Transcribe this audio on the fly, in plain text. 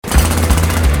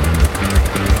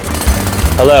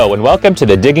Hello and welcome to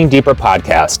the Digging Deeper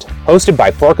podcast, hosted by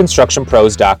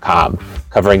ForConstructionPros.com,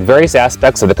 covering various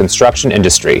aspects of the construction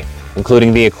industry,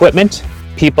 including the equipment,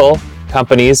 people,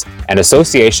 companies, and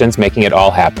associations making it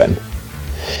all happen.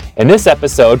 In this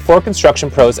episode, For Construction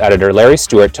Pros editor Larry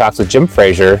Stewart talks with Jim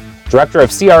Frazier, Director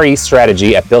of CRE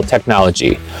Strategy at Built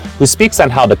Technology, who speaks on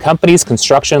how the company's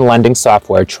construction lending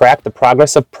software tracked the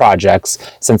progress of projects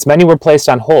since many were placed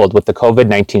on hold with the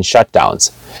COVID-19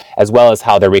 shutdowns, as well as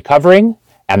how they're recovering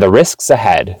and the risks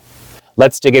ahead.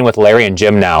 Let's dig in with Larry and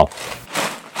Jim now.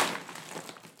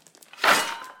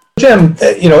 Jim,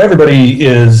 everybody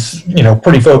is,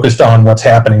 pretty focused on what's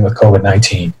happening with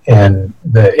COVID-19 and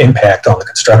the impact on the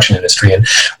construction industry. And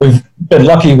we've been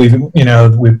lucky.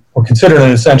 We're considered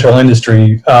an essential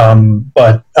industry,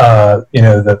 but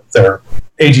their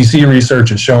AGC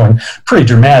research is showing pretty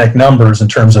dramatic numbers in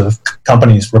terms of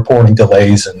companies reporting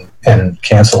delays and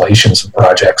cancellations of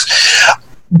projects.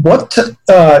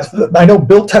 I know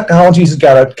Built Technologies has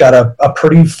got a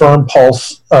pretty firm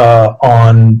pulse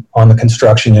on the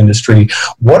construction industry.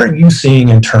 What are you seeing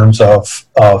in terms of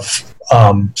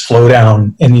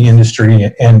slowdown in the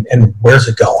industry, and where's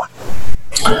it going?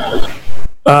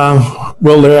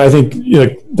 Larry, I think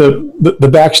the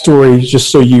backstory,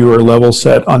 just so you are level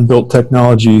set on Built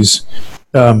Technologies.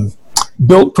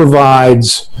 Built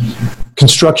provides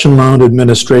construction loan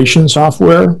administration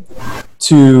software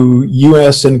to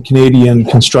U.S. and Canadian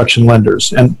construction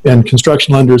lenders. And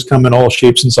construction lenders come in all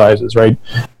shapes and sizes, right?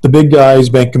 The big guys,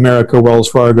 Bank of America, Wells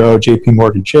Fargo, JP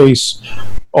Morgan Chase,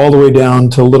 all the way down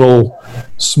to little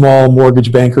small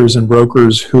mortgage bankers and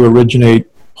brokers who originate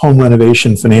home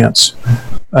renovation finance.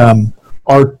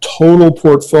 Our total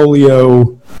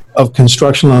portfolio of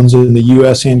construction loans in the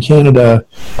U.S. and Canada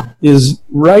is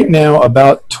right now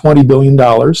about $20 billion,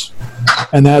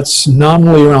 and that's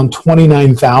nominally around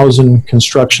 29,000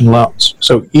 construction loans.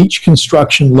 So each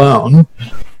construction loan,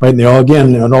 right, and they're all,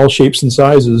 again, in all shapes and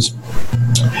sizes,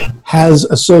 has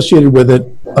associated with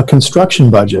it a construction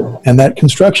budget, and that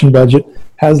construction budget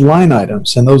has line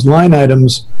items, and those line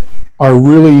items are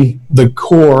really the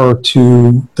core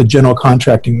to the general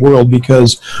contracting world,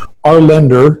 because our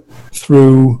lender,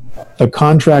 through the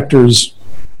contractor's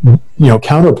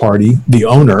counterparty, the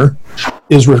owner,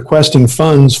 is requesting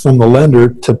funds from the lender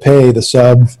to pay the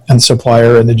sub and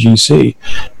supplier and the GC,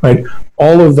 right?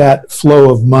 All of that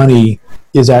flow of money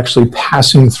is actually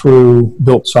passing through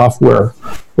Built software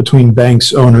between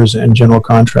banks, owners, and general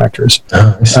contractors.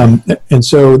 And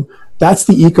so that's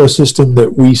the ecosystem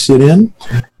that we sit in.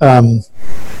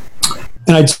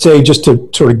 And I'd say, just to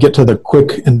sort of get to the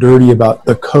quick and dirty about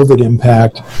the COVID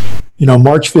impact,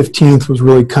 March 15th was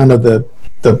really kind of the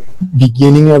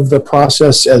beginning of the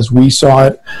process as we saw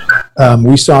it.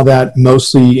 We saw that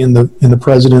mostly in the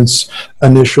president's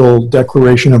initial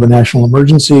declaration of a national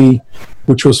emergency,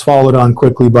 which was followed on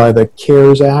quickly by the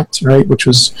CARES Act, right, which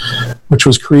was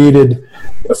created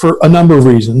for a number of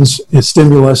reasons: a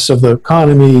stimulus of the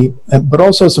economy, but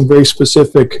also some very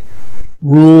specific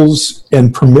rules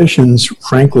and permissions,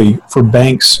 frankly, for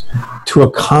banks to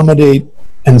accommodate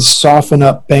and soften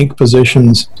up bank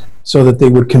positions so that they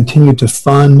would continue to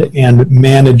fund and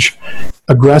manage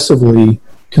aggressively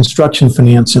construction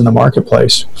finance in the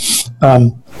marketplace.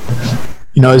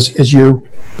 As your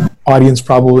audience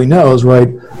probably knows, right,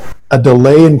 a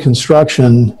delay in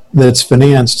construction that's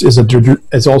financed is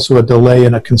also a delay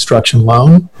in a construction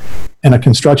loan, and a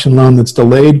construction loan that's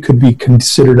delayed could be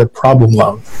considered a problem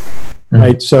loan.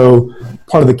 Right, so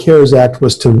part of the CARES Act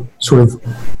was to sort of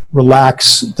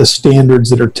relax the standards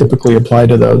that are typically applied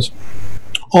to those.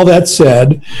 All that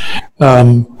said,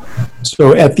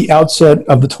 so at the outset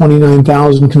of the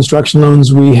 29,000 construction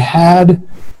loans we had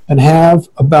and have,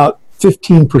 about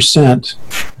 15%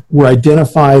 were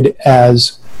identified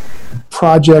as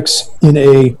projects in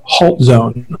a halt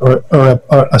zone, or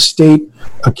a state,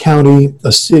 a county,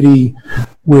 a city,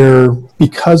 where,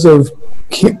 because of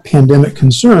pandemic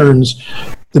concerns,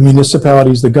 the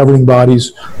municipalities, the governing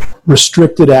bodies,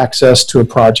 restricted access to a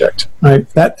project. Right,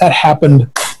 that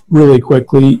happened really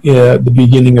quickly at the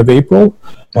beginning of April.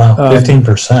 Wow,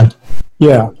 15%.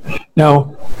 Yeah.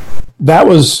 Now, that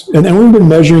was, and we've been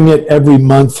measuring it every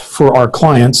month for our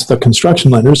clients, the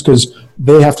construction lenders, because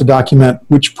they have to document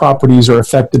which properties are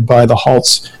affected by the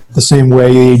halts, the same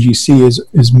way the AGC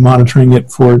is monitoring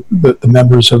it for the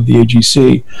members of the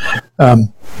AGC.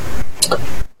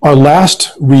 Our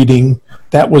last reading,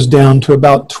 that was down to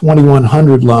about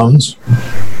 2,100 loans.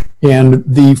 And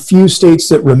the few states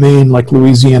that remain, like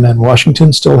Louisiana and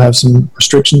Washington, still have some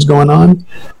restrictions going on.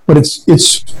 But it's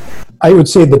I would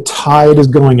say the tide is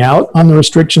going out on the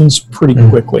restrictions pretty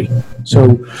quickly.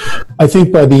 So I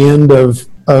think by the end of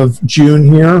of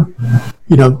June here,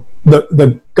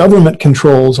 the government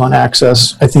controls on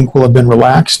access, I think, will have been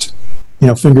relaxed.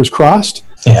 Fingers crossed.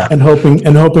 Yeah. And hoping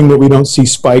that we don't see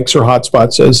spikes or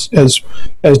hotspots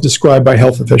as described by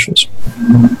health officials.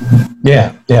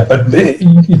 Yeah, but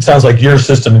it sounds like your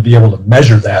system would be able to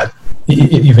measure that,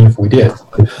 even if we did.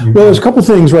 Well, there's a couple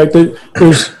things, right?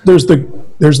 There's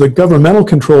the governmental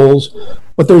controls,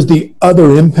 but there's the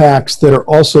other impacts that are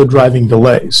also driving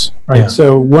delays, right? Yeah.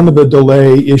 So one of the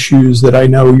delay issues that I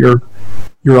know your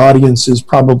audience is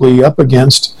probably up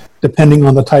against, depending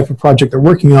on the type of project they're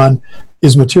working on,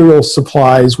 is material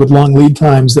supplies with long lead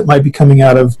times that might be coming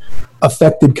out of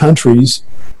affected countries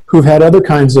who've had other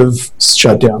kinds of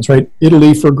shutdowns, right?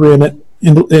 Italy for granite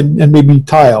and maybe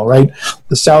tile, right?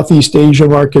 The Southeast Asia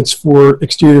markets for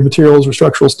exterior materials or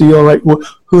structural steel, right?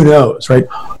 Who knows, right?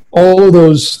 All of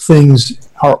those things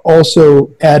are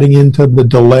also adding into the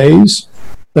delays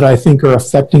that I think are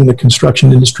affecting the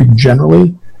construction industry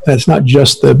generally. And it's not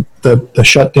just the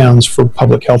shutdowns for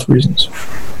public health reasons.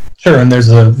 Sure, and there's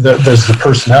the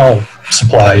personnel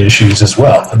supply issues as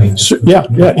well. I mean,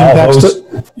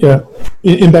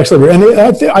 impacts labor. And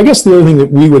I guess the other thing that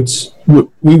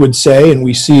we would say, and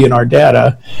we see in our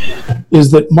data, is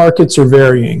that markets are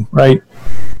varying. Right,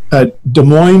 Des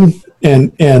Moines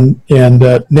and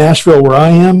Nashville, where I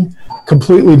am,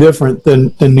 completely different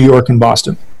than New York and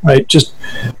Boston. Right,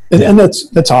 and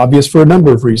that's obvious for a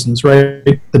number of reasons,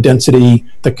 right? The density,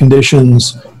 the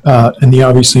conditions, and the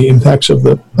obviously impacts of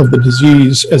the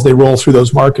disease as they roll through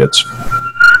those markets.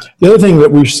 The other thing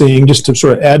that we're seeing, just to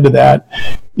sort of add to that,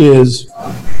 is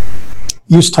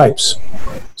use types.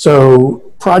 So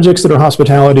projects that are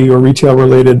hospitality or retail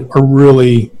related are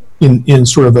really in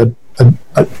sort of a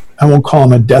I won't call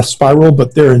them a death spiral,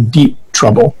 but they're in deep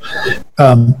trouble.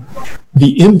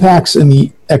 The impacts in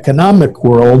the economic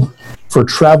world for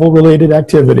travel-related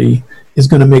activity is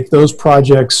going to make those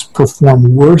projects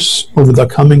perform worse over the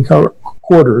coming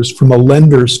quarters from a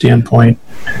lender standpoint.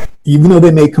 Even though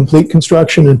they may complete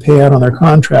construction and pay out on their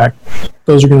contract,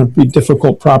 those are going to be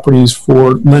difficult properties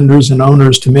for lenders and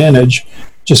owners to manage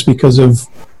just because of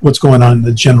what's going on in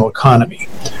the general economy.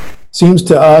 Seems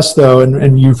to us, though,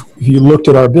 and if you looked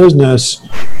at our business,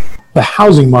 the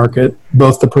housing market,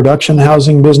 both the production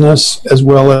housing business as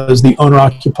well as the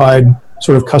owner-occupied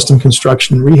sort of custom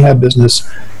construction and rehab business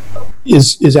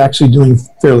is actually doing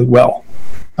fairly well,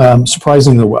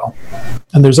 surprisingly well.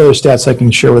 And there's other stats I can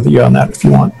share with you on that if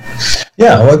you want.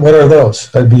 Yeah, what are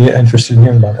those? I'd be interested in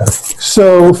hearing about that.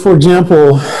 So, for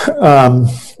example,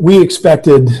 we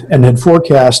expected and had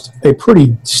forecast a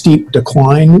pretty steep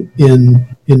decline in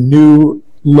new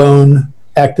loan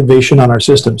activation on our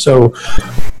system. So,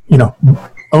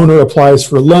 owner applies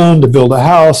for a loan to build a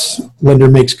house, lender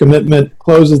makes commitment,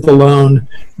 closes the loan.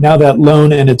 Now that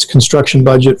loan and its construction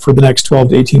budget for the next 12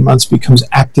 to 18 months becomes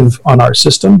active on our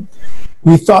system.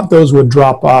 We thought those would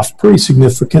drop off pretty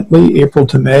significantly April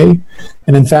to May,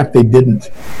 and in fact they didn't.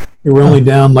 They were only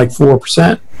down like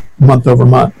 4% month over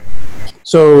month.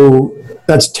 So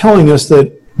that's telling us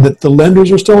that the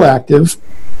lenders are still active,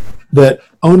 that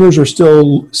owners are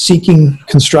still seeking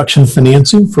construction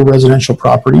financing for residential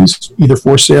properties, either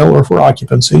for sale or for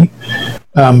occupancy.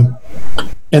 And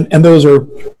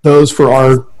those for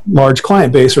our large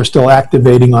client base are still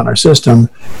activating on our system.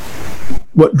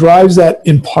 What drives that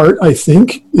in part, I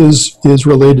think, is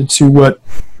related to what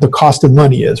the cost of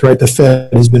money is, right? The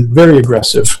Fed has been very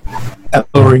aggressive at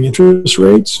lowering interest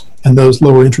rates, and those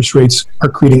lower interest rates are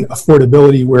creating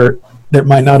affordability where there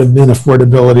might not have been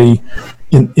affordability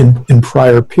in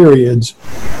prior periods,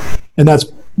 and that's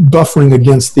buffering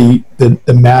against the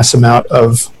mass amount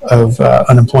of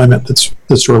unemployment that's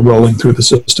sort of rolling through the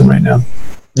system right now.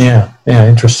 Yeah,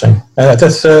 interesting.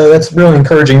 That's really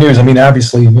encouraging news. I mean,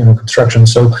 obviously, construction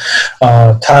is so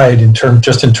tied in terms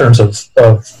of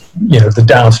the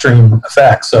downstream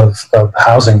effects of the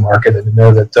housing market, and to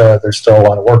know that there's still a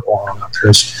lot of work going on out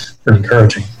there is pretty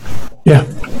encouraging. Yeah.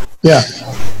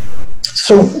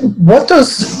 So, what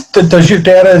does your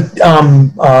data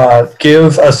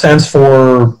give a sense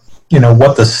for?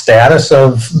 What the status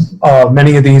of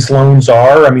many of these loans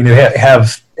are. I mean,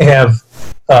 have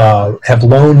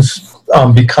loans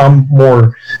become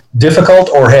more difficult,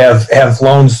 or have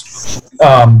loans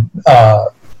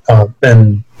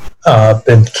been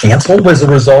canceled as a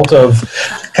result of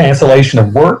cancellation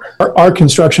of work? Our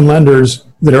construction lenders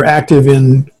that are active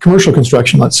in commercial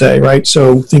construction, let's say, right?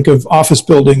 So think of office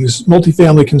buildings,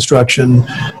 multifamily construction,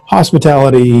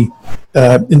 hospitality,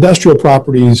 industrial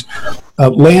properties,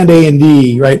 land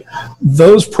A&D, right?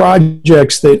 Those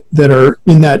projects that are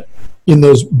in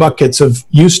those buckets of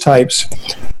use types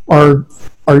are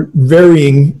are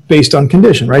varying based on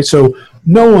condition, right? So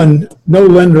no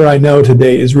lender I know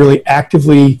today is really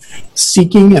actively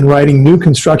seeking and writing new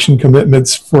construction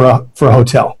commitments for a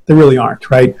hotel. They really aren't,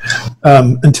 right?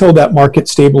 Until that market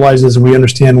stabilizes and we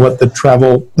understand what the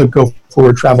go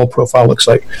forward travel profile looks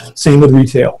like. Same with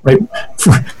retail, right?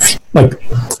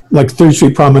 like 3rd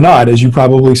Street Promenade, as you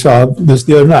probably saw this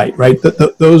the other night, right?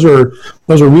 Those are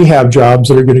rehab jobs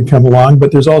that are going to come along,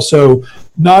 but there's also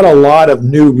not a lot of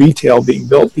new retail being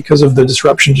built because of the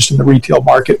disruption just in the retail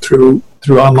market through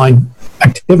online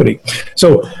activity.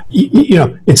 So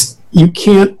you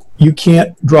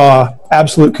can't draw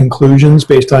absolute conclusions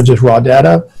based on just raw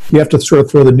data. You have to sort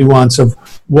of throw the nuance of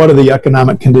what are the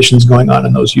economic conditions going on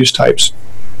in those use types.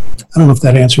 I don't know if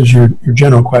that answers your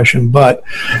general question, but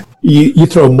you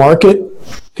throw market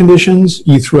conditions,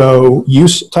 you throw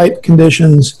use type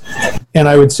conditions, and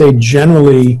I would say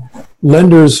generally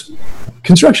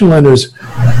construction lenders,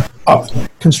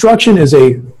 construction is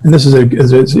and this is an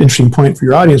interesting point for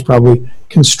your audience probably,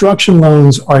 construction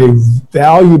loans are a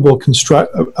valuable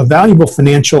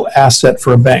financial asset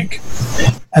for a bank.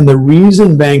 And the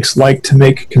reason banks like to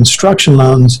make construction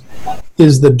loans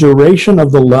is the duration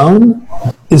of the loan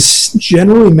is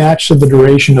generally matched to the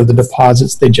duration of the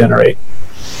deposits they generate.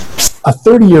 A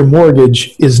 30-year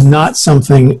mortgage is not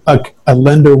something a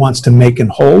lender wants to make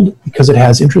and hold because it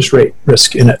has interest rate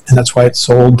risk in it, and that's why it's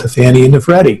sold to Fannie and to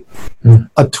Freddie.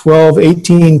 A 12,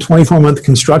 18, 24-month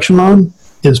construction loan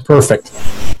is perfect.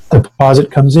 The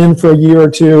deposit comes in for a year or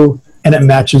two, and it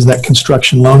matches that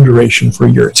construction loan duration for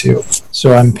a year or two.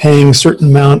 So I'm paying a certain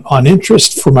amount on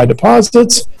interest for my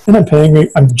deposits, and I'm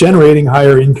generating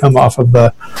higher income off of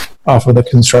the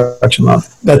construction loan.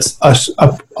 That's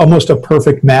almost a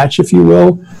perfect match, if you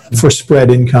will, for spread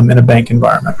income in a bank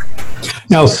environment.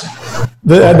 Now,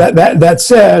 that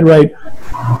said, right,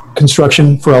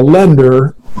 construction for a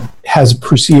lender has a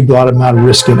perceived lot amount of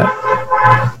risk in it,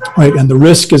 right? And the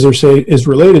risk, as I say, is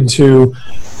related to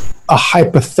a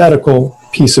hypothetical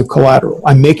piece of collateral.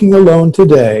 I'm making a loan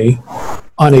today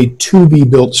on a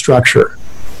to-be-built structure.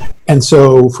 And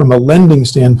so from a lending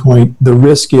standpoint, the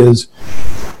risk is,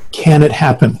 can it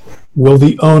happen? Will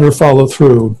the owner follow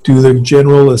through? Do the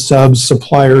general, the subs,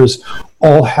 suppliers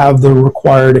all have the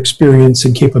required experience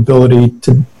and capability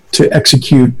to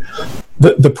execute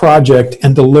the project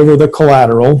and deliver the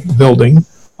collateral, the building,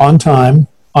 on time,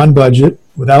 on budget,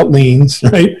 without liens,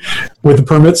 right? With the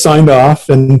permit signed off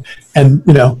and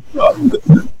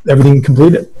everything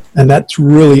completed. And that's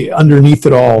really underneath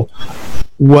it all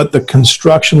what the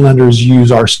construction lenders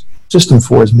use our system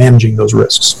for, is managing those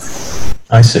risks.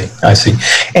 I see.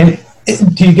 And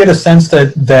do you get a sense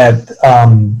that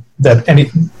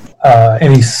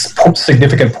any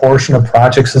significant portion of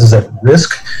projects is at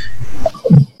risk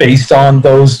based on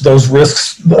those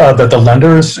risks that the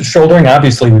lender is shouldering?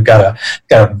 Obviously, we've got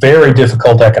a very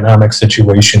difficult economic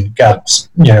situation. You've got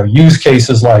use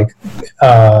cases like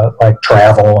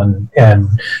travel and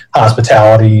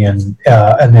hospitality and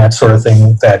that sort of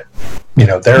thing that they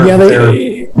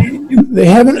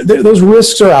haven't. Those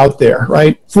risks are out there,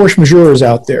 right? Force majeure is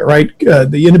out there, right?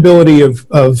 The inability of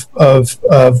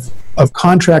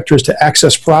contractors to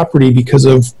access property because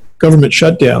of government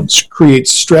shutdowns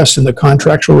creates stress in the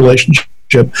contractual relationship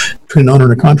between an owner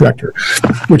and a contractor,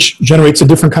 which generates a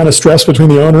different kind of stress between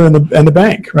the owner and the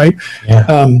bank, right?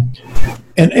 Yeah.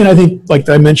 And I think, like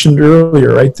I mentioned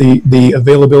earlier, right, the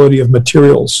availability of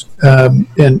materials and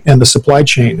the supply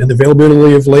chain and the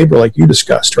availability of labor, like you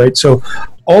discussed, right? So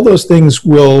all those things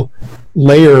will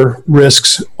layer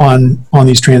risks on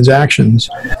these transactions,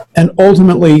 and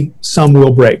ultimately some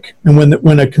will break. And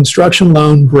when a construction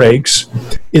loan breaks,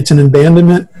 it's an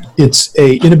abandonment, it's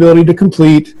a inability to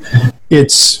complete,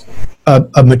 it's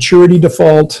a maturity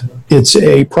default, it's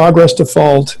a progress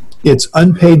default, it's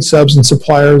unpaid subs and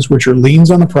suppliers, which are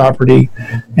liens on the property,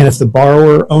 and if the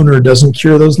borrower owner doesn't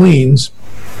cure those liens,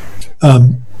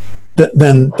 then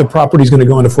the property is going to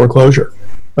go into foreclosure.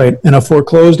 Right, and a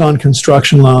foreclosed on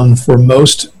construction loan for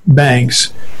most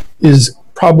banks is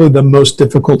probably the most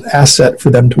difficult asset for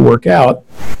them to work out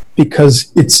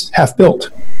because it's half built,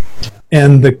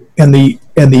 and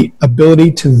the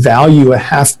ability to value a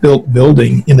half built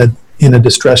building in a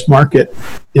distressed market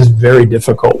is very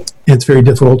difficult. And it's very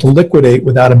difficult to liquidate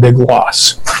without a big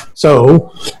loss.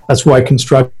 So that's why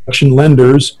construction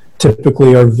lenders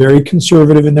typically are very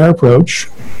conservative in their approach.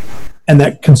 And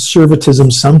that conservatism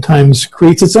sometimes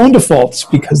creates its own defaults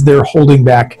because they're holding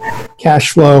back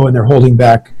cash flow and they're holding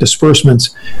back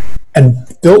disbursements. And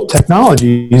built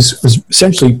technologies was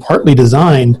essentially partly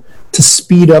designed to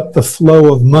speed up the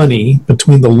flow of money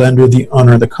between the lender, the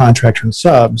owner, the contractor, and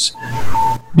subs.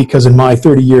 Because in my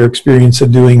 30-year experience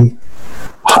of doing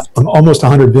almost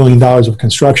 $100 billion of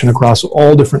construction across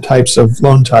all different types of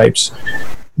loan types.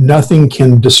 Nothing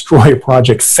can destroy a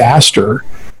project faster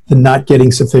than not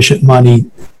getting sufficient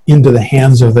money into the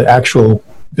hands of the actual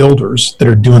builders that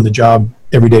are doing the job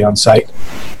every day on site.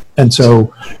 And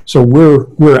so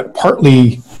we're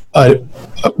partly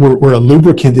we're a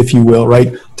lubricant, if you will,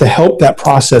 right, to help that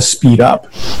process speed up.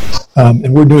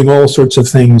 And we're doing all sorts of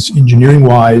things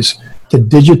engineering-wise to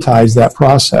digitize that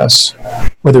process,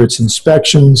 whether it's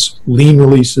inspections, lien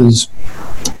releases,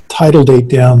 title date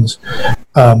downs,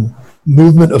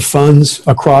 movement of funds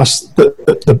across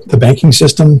the banking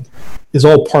system is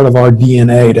all part of our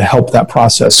DNA to help that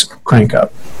process crank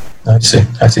up. I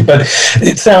see. But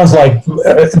it sounds like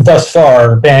thus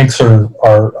far banks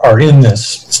are in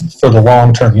this for the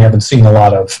long term. You haven't seen a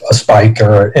lot of a spike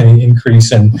or any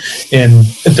increase in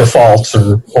defaults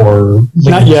or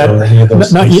not yet. Or any of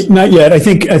those not yet. I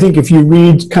think if you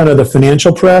read kind of the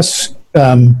financial press,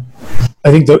 I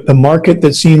think the market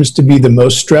that seems to be the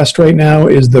most stressed right now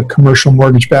is the commercial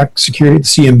mortgage-backed security, the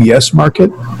CMBS market.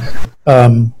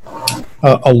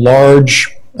 A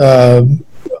large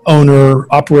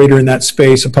operator in that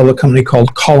space, a public company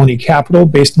called Colony Capital,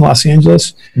 based in Los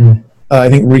Angeles, I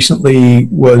think recently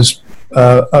was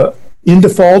in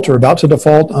default or about to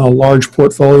default on a large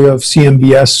portfolio of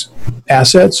CMBS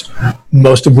assets,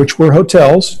 most of which were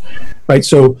hotels, right?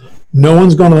 So no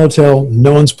one's going to a hotel,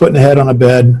 no one's putting a head on a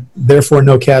bed, therefore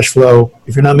no cash flow.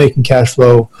 If you're not making cash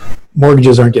flow,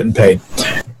 mortgages aren't getting paid.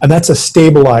 And that's a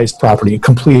stabilized property, a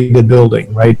completed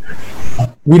building, right?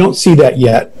 We don't see that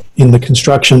yet in the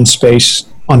construction space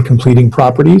on completing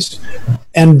properties.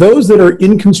 And those that are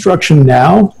in construction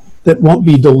now that won't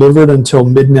be delivered until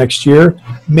mid next year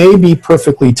may be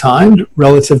perfectly timed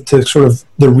relative to sort of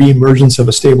the reemergence of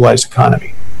a stabilized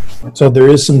economy. So there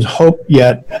is some hope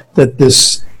yet that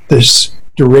this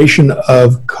duration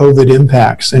of COVID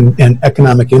impacts and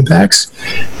economic impacts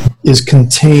is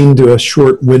contained to a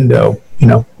short window.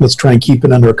 Let's try and keep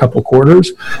it under a couple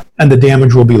quarters, and the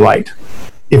damage will be light.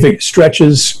 If it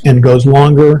stretches and goes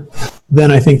longer,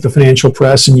 then I think the financial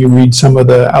press, and you read some of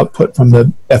the output from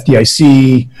the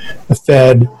FDIC, the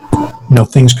Fed,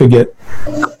 things could get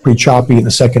pretty choppy in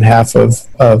the second half of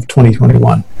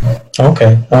 2021.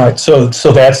 Okay, all right. So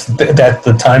that's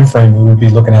the time frame we would be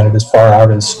looking at it as far out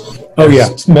as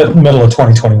middle of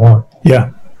 2021.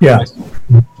 Yeah.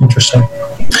 Interesting.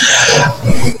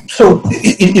 So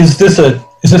is this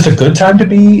a good time to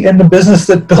be in the business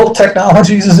that Bilt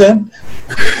Technologies is in?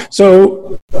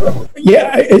 So,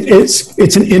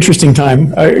 it's an interesting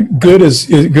time. Good is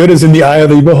in the eye of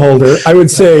the beholder. I would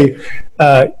say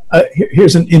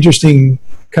here's an interesting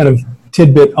kind of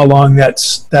tidbit along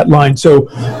that line. So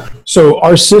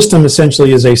our system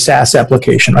essentially is a SaaS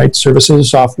application, right? Services and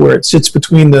software. It sits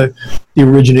between the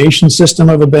origination system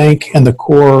of a bank and the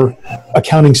core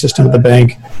accounting system of the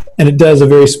bank, and it does a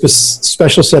very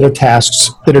special set of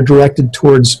tasks that are directed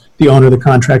towards the owner, the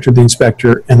contractor, the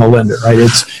inspector, and the lender, right?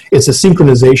 It's a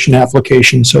synchronization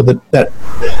application so that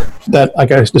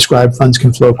like I described, funds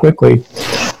can flow quickly.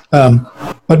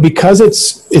 But because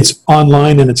it's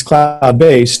online and it's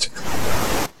cloud-based,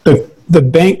 the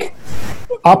bank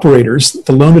operators,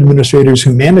 the loan administrators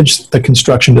who manage the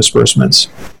construction disbursements,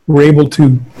 were able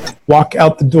to walk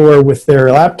out the door with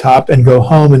their laptop and go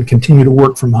home and continue to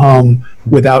work from home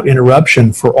without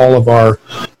interruption for all of our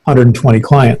 120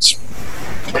 clients.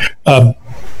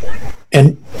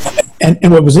 And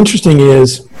what was interesting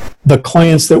is the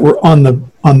clients that were on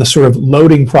the sort of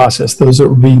loading process, those that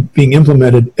were being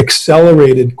implemented,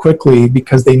 accelerated quickly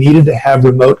because they needed to have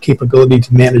remote capability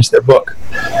to manage their book.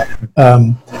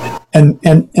 And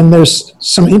there's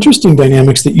some interesting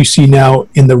dynamics that you see now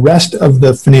in the rest of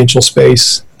the financial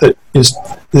space that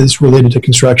is related to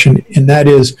construction, and that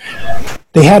is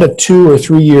they had a 2 or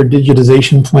 3 year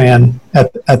digitization plan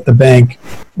at the bank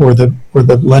or the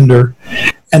lender,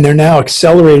 and they're now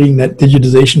accelerating that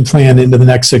digitization plan into the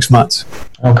next 6 months.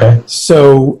 Okay.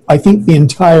 So I think the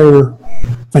entire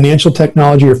financial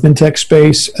technology or fintech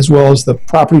space, as well as the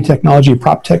property technology,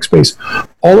 prop tech space,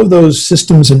 all of those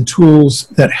systems and tools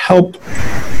that help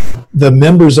the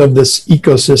members of this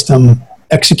ecosystem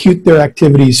execute their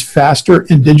activities faster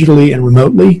and digitally and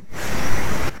remotely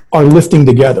are lifting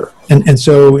together. And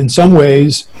so in some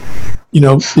ways,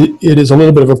 it is a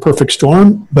little bit of a perfect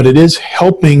storm, but it is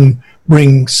helping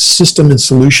bring system and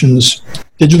solutions,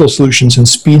 digital solutions and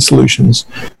speed solutions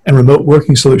and remote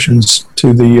working solutions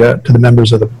to the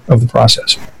members of the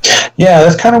process. Yeah,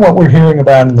 that's kind of what we're hearing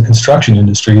about in the construction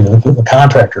industry, the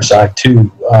contractor side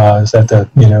too. Is that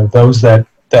those that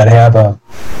that have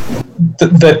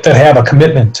a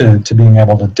commitment to being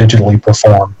able to digitally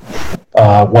perform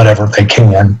whatever they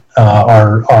can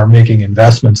are making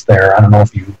investments there. I don't know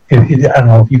if you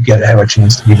have a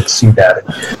chance to even see that.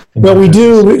 Well, we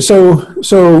do.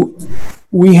 So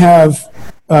we have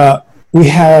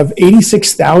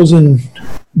 86,000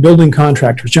 building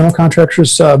contractors, general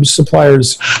contractors, subs,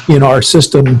 suppliers in our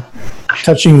system,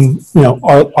 touching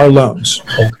our loans,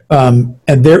 and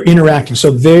they're interacting.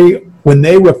 So when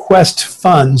they request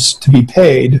funds to be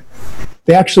paid,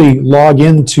 they actually log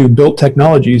into Built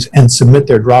Technologies and submit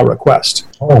their draw request.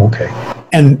 Oh, okay.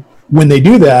 And when they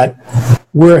do that,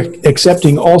 we're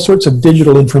accepting all sorts of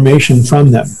digital information from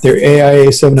them. Their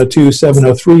AIA 702,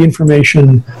 703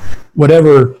 information,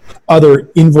 whatever other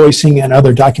invoicing and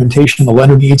other documentation the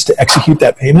lender needs to execute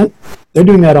that payment. They're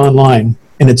doing that online,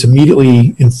 and it's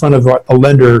immediately in front of a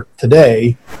lender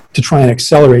today to try and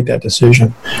accelerate that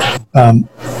decision.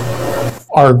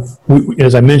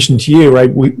 As I mentioned to you,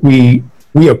 right, we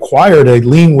acquired a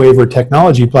lien waiver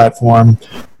technology platform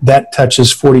that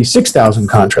touches 46,000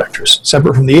 contractors,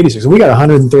 separate from the 86. So we got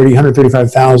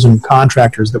 135,000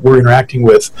 contractors that we're interacting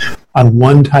with on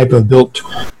one type of built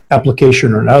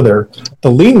application or another.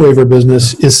 The lien waiver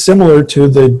business is similar to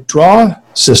the draw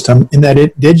system in that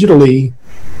it digitally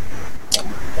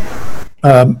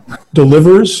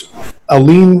delivers a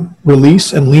lien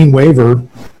release and lien waiver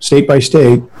state by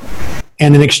state,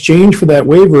 and in exchange for that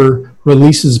waiver,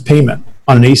 releases payment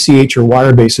on an ACH or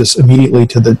wire basis immediately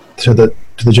to the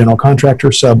general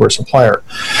contractor, sub, or supplier.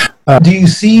 Do you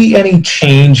see any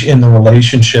change in the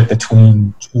relationship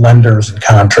between lenders and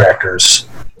contractors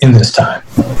in this time?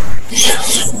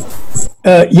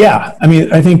 Yeah, I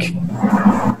mean, I think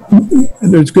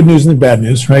there's good news and bad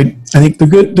news, right? I think the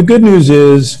good news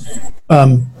is,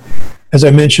 as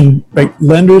I mentioned, right,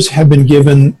 lenders have been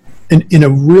given in a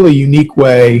really unique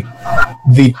way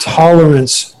the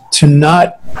tolerance to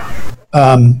not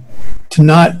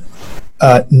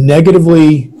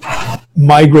negatively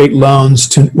migrate loans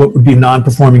to what would be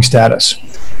non-performing status.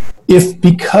 If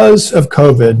because of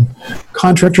COVID,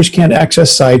 contractors can't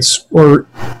access sites, or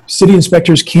city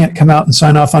inspectors can't come out and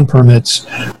sign off on permits,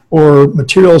 or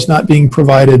materials not being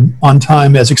provided on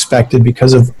time as expected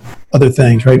because of other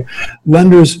things, right?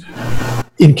 Lenders,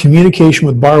 in communication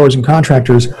with borrowers and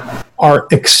contractors, are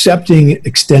accepting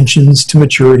extensions to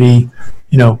maturity,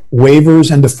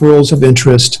 waivers and deferrals of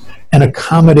interest, and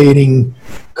accommodating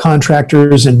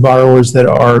contractors and borrowers that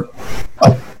are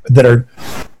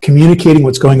communicating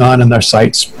what's going on in their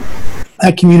sites.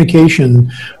 That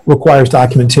communication requires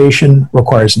documentation,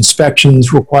 requires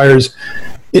inspections,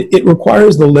 it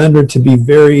requires the lender to be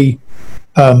very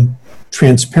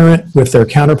transparent with their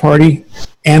counterparty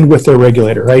and with their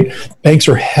regulator, right? Banks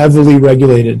are heavily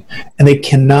regulated, and they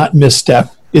cannot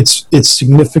misstep. It's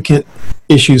significant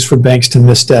issues for banks to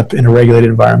misstep in a regulated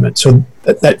environment. So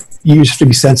that you have to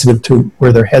be sensitive to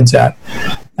where their head's at.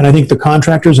 And I think the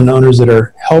contractors and owners that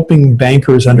are helping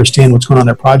bankers understand what's going on in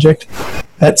their project,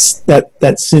 that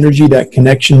synergy, that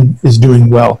connection is doing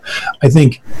well. I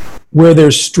think where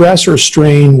there's stress or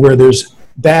strain, where there's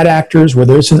bad actors,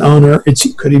 whether it's an owner, it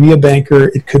could be a banker,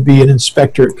 it could be an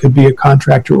inspector, it could be a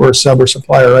contractor or a sub or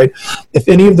supplier, right? If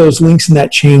any of those links in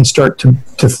that chain start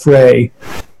to fray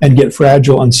and get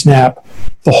fragile and snap,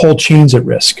 the whole chain's at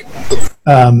risk.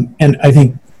 And I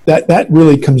think that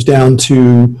really comes down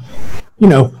to,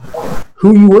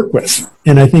 who you work with.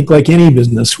 And I think like any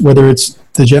business, whether it's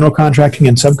the general contracting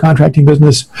and subcontracting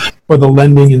business or the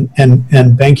lending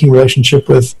and banking relationship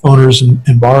with owners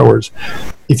and borrowers,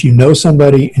 if you know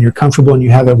somebody and you're comfortable and you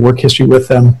have a work history with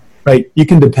them, right, you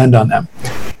can depend on them.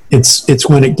 It's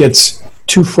when it gets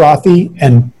too frothy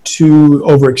and too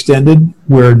overextended,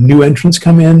 where new entrants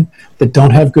come in that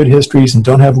don't have good histories and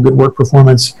don't have good work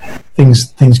performance,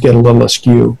 things get a little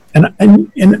askew. And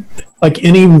like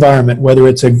any environment, whether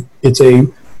it's a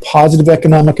positive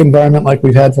economic environment like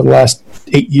we've had for the last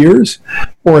 8 years,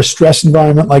 or a stress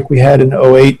environment like we had in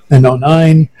 08 and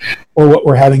 09, or what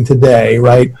we're having today,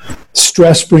 right?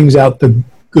 Stress brings out the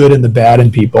good and the bad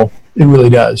in people. It really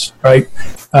does, right?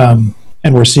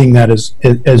 And we're seeing that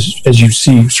as you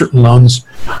see certain loans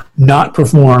not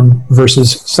perform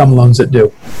versus some loans that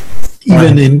do,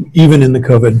 even in the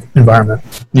COVID environment.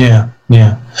 Yeah.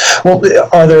 Well,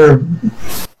 are there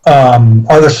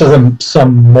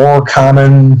some more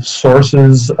common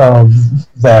sources of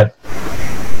that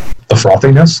the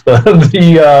frothiness,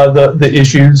 the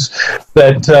issues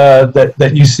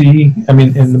that you see? I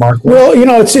mean, in the market. Well,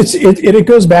 it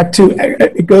goes back to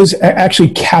actually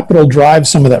capital drives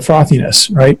some of that frothiness,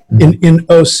 right? In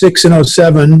 06 and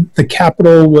 07, the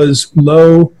capital was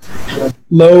low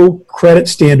credit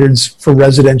standards for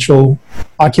residential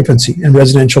occupancy and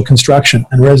residential construction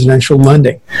and residential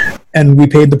lending, and we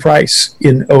paid the price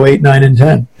in 08, 9, and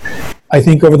 10. I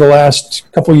think over the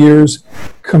last couple of years,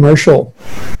 commercial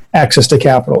access to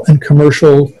capital and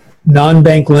commercial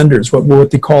non-bank lenders,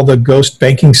 what they call the ghost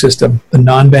banking system, the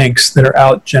non-banks that are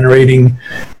out generating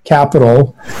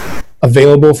capital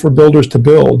available for builders to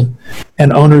build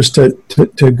and owners to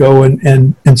go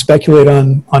and speculate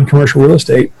on commercial real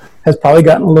estate, has probably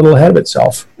gotten a little ahead of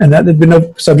itself. And that had been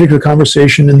a subject of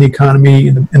conversation in the economy,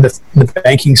 in the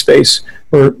banking space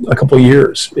for a couple of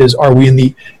years, is, are we in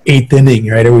the eighth inning,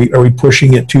 right? Are we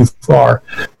pushing it too far?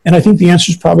 And I think the answer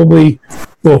is probably,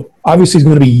 well, obviously it's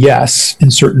going to be yes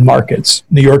in certain markets.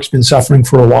 New York's been suffering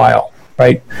for a while,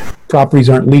 right? Properties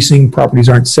aren't leasing, properties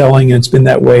aren't selling, and it's been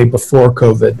that way before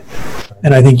COVID.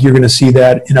 And I think you're going to see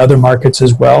that in other markets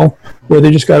as well, where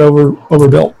they just got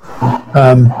overbuilt.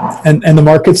 And the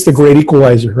market's the great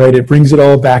equalizer, right? It brings it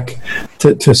all back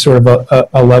to sort of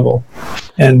a level.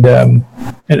 And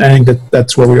I think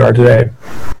that's where we are today.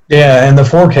 Yeah, and the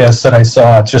forecast that I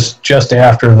saw just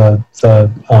after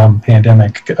the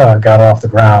pandemic got off the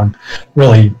ground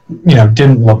really,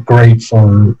 didn't look great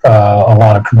for a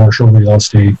lot of commercial real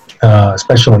estate,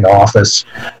 especially office,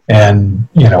 and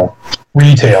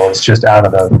retail is just out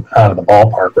of the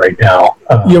ballpark right now.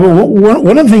 Yeah, well,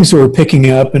 one of the things that we're picking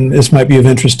up, and this might be of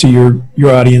interest to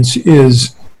your audience,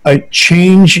 is a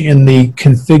change in the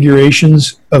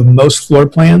configurations of most floor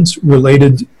plans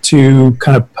related to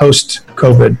kind of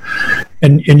post-COVID.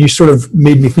 And you sort of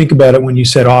made me think about it when you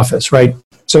said office, right?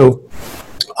 So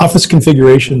office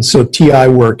configurations, so TI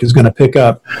work is going to pick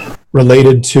up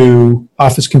related to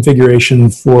office configuration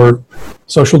for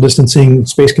social distancing,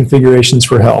 space configurations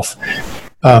for health.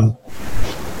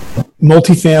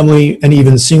 Multifamily and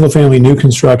even single-family new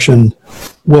construction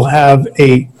will have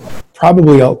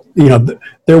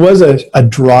there was a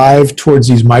drive towards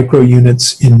these micro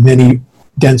units in many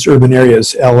dense urban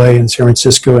areas, LA and San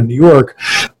Francisco and New York,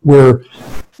 where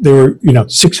there were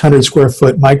 600 square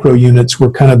foot micro units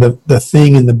were kind of the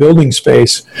thing in the building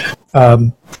space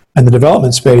and the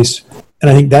development space. And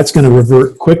I think that's going to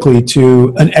revert quickly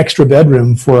to an extra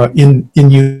bedroom for an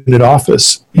in-unit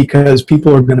office, because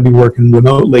people are going to be working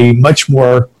remotely much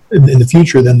more in the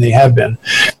future than they have been.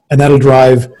 And that'll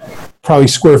drive probably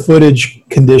square footage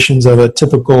conditions of a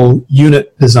typical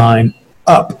unit design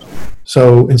up.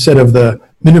 So instead of the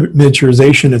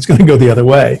miniaturization, it's going to go the other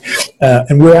way.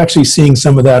 And we're actually seeing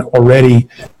some of that already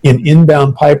in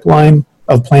inbound pipeline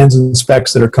of plans and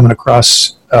specs that are coming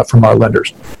across from our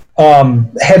lenders.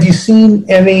 Have you seen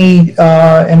any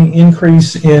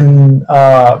increase in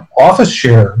office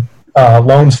share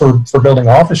loans for building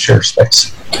office share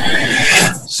space?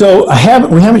 So I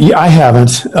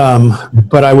haven't,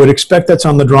 but I would expect that's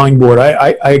on the drawing board.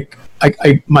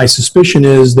 My suspicion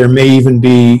is there may even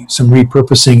be some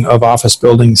repurposing of office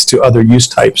buildings to other use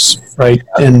types, right?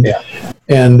 And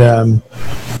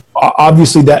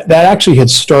obviously that actually had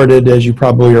started, as you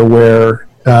probably are aware,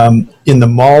 in the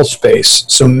mall space.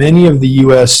 So many of the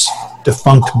U.S.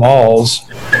 defunct malls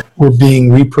were being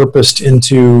repurposed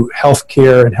into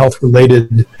healthcare and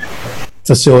health-related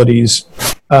facilities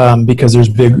because there's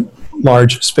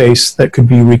large space that could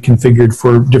be reconfigured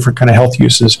for different kind of health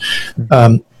uses.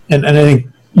 And I think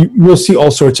we'll see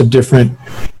all sorts of different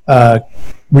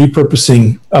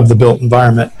repurposing of the built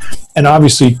environment, and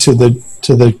obviously to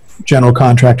the general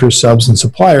contractors, subs, and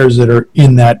suppliers that are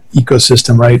in that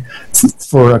ecosystem, right?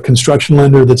 For a construction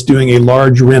lender that's doing a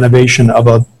large renovation of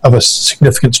a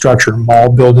significant structure, mall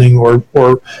building or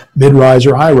mid-rise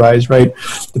or high-rise, right?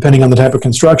 Depending on the type of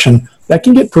construction, that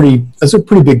can get those are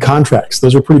pretty big contracts.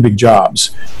 Those are pretty big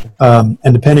jobs. And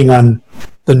depending on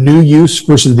the new use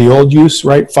versus the old use,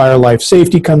 right? Fire, life,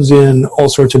 safety comes in, all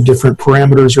sorts of different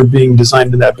parameters are being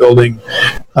designed in that building.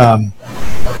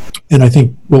 And I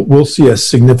think we'll see a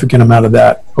significant amount of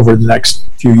that over the next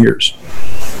few years.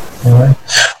 All right.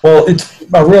 Well, it's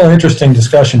a real interesting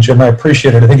discussion, Jim. I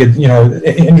appreciate it. I think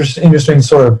interesting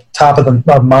sort of top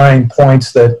of mind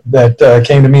points that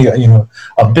came to me.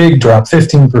 A big drop,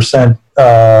 15%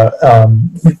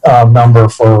 number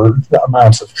for the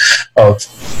amounts of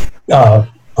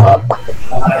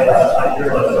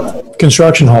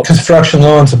Construction halt. Construction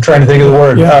loans. I'm trying to think of the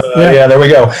word. Yeah, there we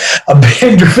go. A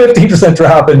big 15%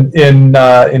 drop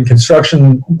in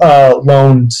construction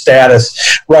loan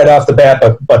status right off the bat,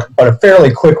 but a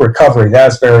fairly quick recovery.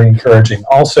 That's very encouraging.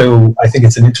 Also, I think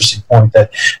it's an interesting point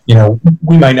that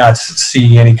we might not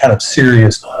see any kind of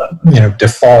serious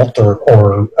default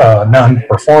or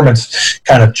non-performance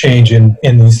kind of change in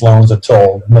these loans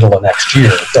until middle of next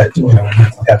year.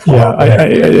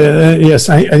 Yes,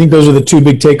 I think those are the two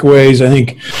big takeaways. I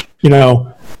think,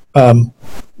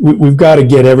 we've got to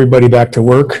get everybody back to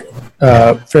work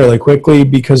fairly quickly,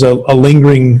 because a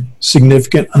lingering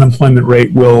significant unemployment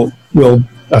rate will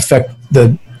affect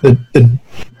the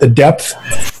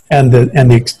depth and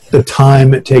the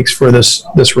time it takes for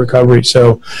this recovery.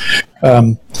 So,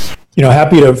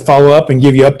 happy to follow up and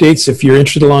give you updates if you're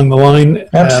interested along the line.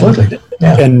 Absolutely.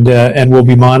 And we'll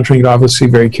be monitoring it obviously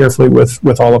very carefully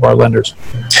with all of our lenders.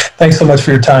 Thanks so much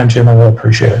for your time, Jim. I really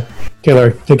appreciate it. Okay,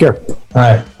 Larry. Take care.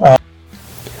 All right.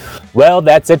 Well,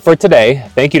 that's it for today.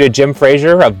 Thank you to Jim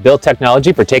Frazier of Built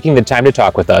Technology for taking the time to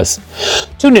talk with us.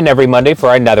 Tune in every Monday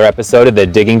for another episode of the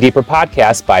Digging Deeper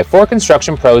podcast by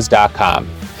ForConstructionPros.com.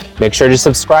 Make sure to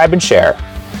subscribe and share.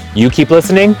 You keep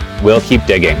listening, we'll keep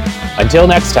digging. Until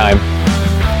next time.